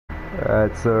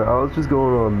Alright, so I was just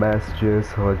going on a mass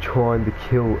genocide trying to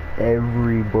kill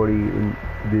everybody in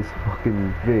this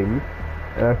fucking thing,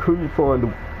 and I couldn't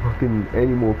find fucking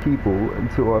any more people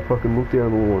until I fucking looked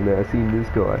down the lawn and I seen this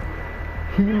guy.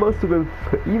 He must have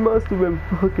been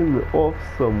fucking off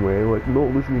somewhere, like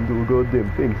not listening to a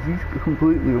goddamn thing, 'cause he's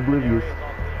completely oblivious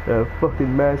that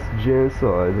fucking mass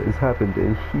genocide has happened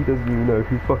and he doesn't even know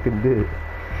who fucking did it.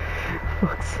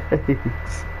 Fuck's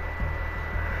sakes.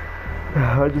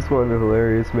 I just find it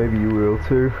hilarious, maybe you will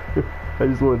too. I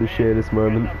just wanted to share this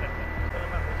moment.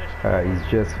 Alright, he's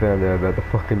just found out about the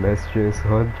fucking mass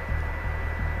genocide.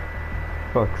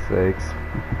 Fuck's sakes.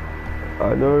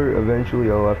 I know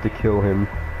eventually I'll have to kill him.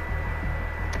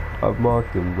 I've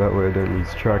marked him, that way I don't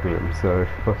lose track of him, so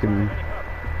fucking...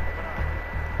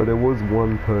 But there was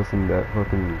one person that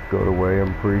fucking got away,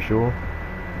 I'm pretty sure.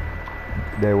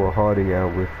 They were hiding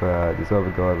out with this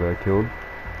other guy that I killed.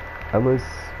 Unless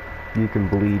you can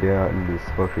bleed out in this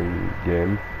fucking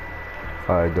game,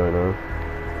 I don't know.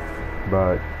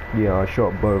 But yeah, I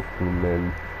shot both of them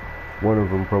and one of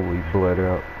them probably bled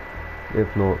out.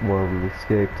 If not, one of them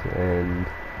escaped, and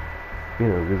you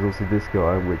know, there's also this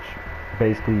guy, which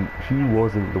basically he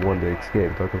wasn't the one that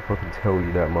escaped. I can fucking tell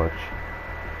you that much.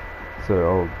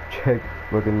 So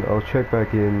I'll check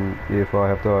back in if I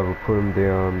have to either put him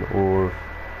down or if,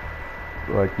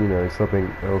 like, you know,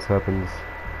 something else happens.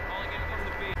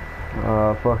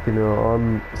 Fucking hell,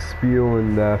 I'm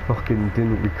spewing that I fucking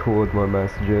didn't record my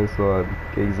mass genocide,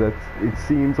 because it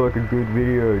seems like a good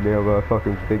video now that I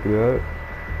fucking think about it.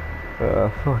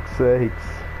 Fuck's sakes.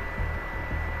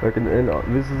 Like, and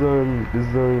this is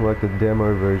only like the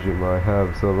demo version I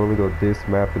have, so I've only got this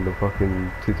map and the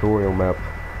fucking tutorial map.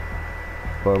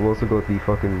 But I've also got the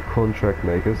fucking contract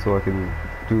maker, so I can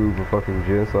do the fucking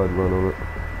genocide run on it.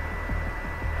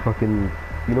 Fucking,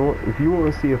 you know what, if you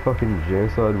want to see a fucking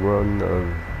genocide run of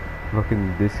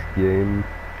fucking this game,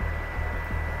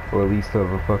 or at least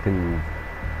have a fucking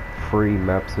free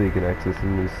map so you can access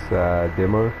in this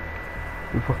demo,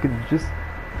 I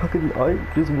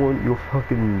just want your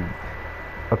fucking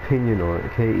opinion on it,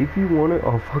 okay? If you want it,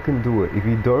 I'll fucking do it. If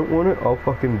you don't want it, I'll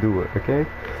fucking do it, okay?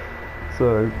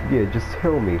 So, yeah, just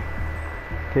tell me.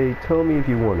 Okay, tell me if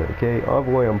you want it, okay?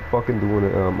 Either way, I'm fucking doing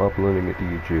it and I'm uploading it to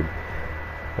YouTube.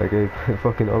 Okay,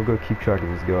 fucking, I've got to keep track of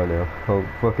this guy now. I'll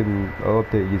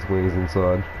update his wings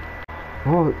inside.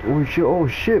 Oh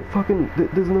shit, fucking,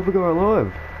 there's another guy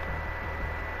alive.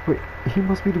 Wait, he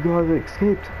must be the guy that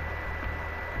escaped.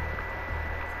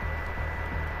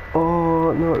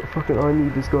 Oh no, fucking, I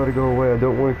need this guy to go away. I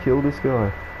don't want to kill this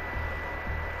guy.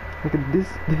 Fucking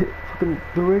fucking,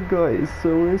 the red guy is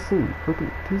so innocent. Fucking,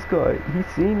 this guy, he's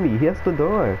seen me. He has to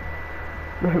die.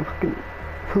 No, fucking,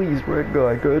 please, red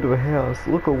guy, go to a house.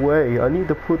 Look away. I need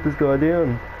to put this guy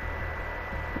down.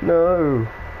 No.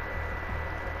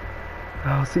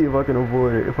 I'll see if I can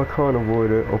avoid it. If I can't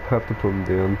avoid it, I'll have to put him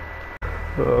down.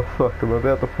 Oh fuck, I'm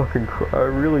about to fucking cry. I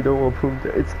really don't want to put him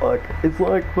down. It's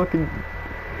like fucking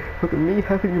me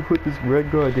having to put this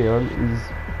red guy down is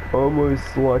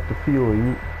almost like the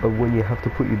feeling of when you have to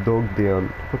put your dog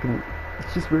down. Fucking,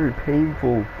 it's just very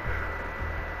painful.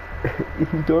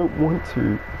 You don't want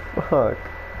to. Fuck.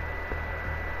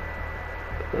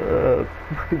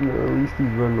 Fucking, at least he's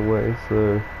running away,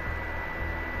 so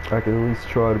I can at least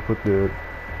try to put that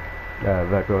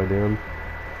guy down.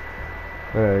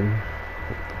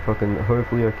 Fucking,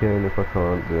 hopefully I can. If I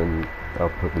can't, then I'll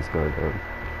put this guy down.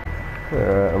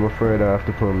 I'm afraid I have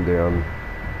to put him down.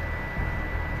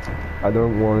 I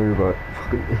don't want to, but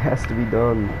fucking, it has to be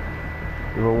done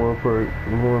if I want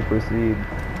to proceed.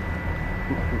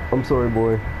 I'm sorry,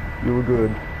 boy. You were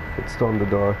good. It's time to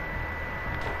die.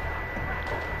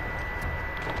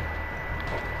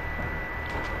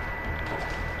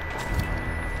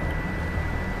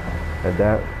 And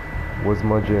that was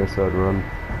my genocide run.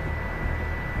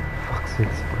 Fuck's sake,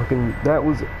 fucking, that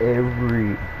was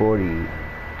everybody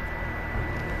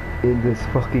in this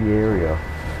fucking area.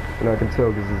 And I can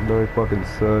tell because there's no fucking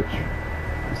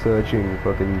searching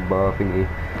fucking bar thingy.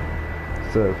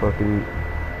 So fucking,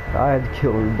 I had to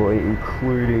kill everybody,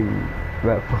 including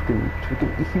that fucking,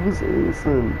 he was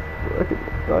innocent.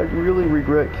 I really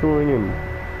regret killing him.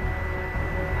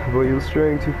 But he was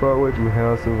straying too far away from the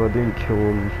house, and if I didn't kill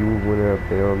him, he would went out of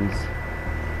bounds.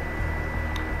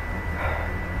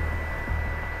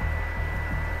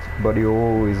 But he'll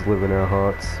always live in our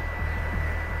hearts.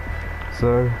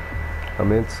 So, I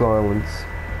meant silence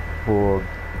for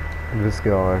this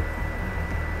guy,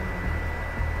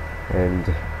 and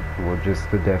well, just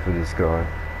the death of this guy.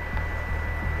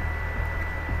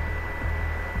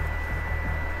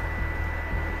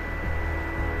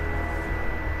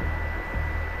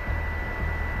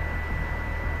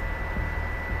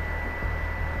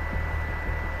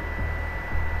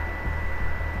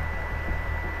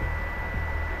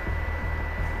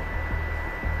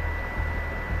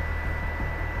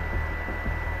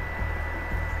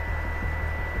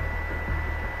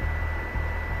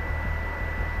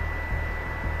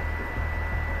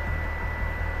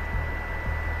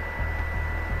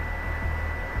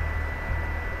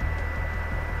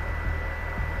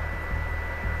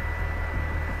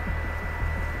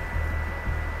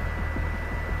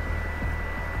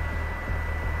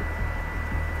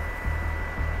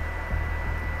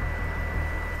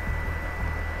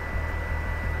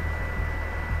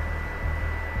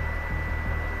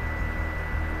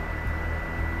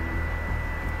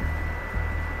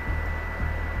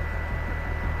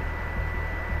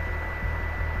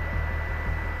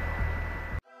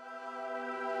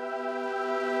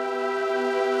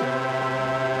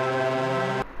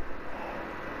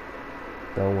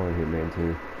 Don't want Hitman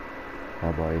 2.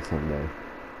 I'll buy you someday.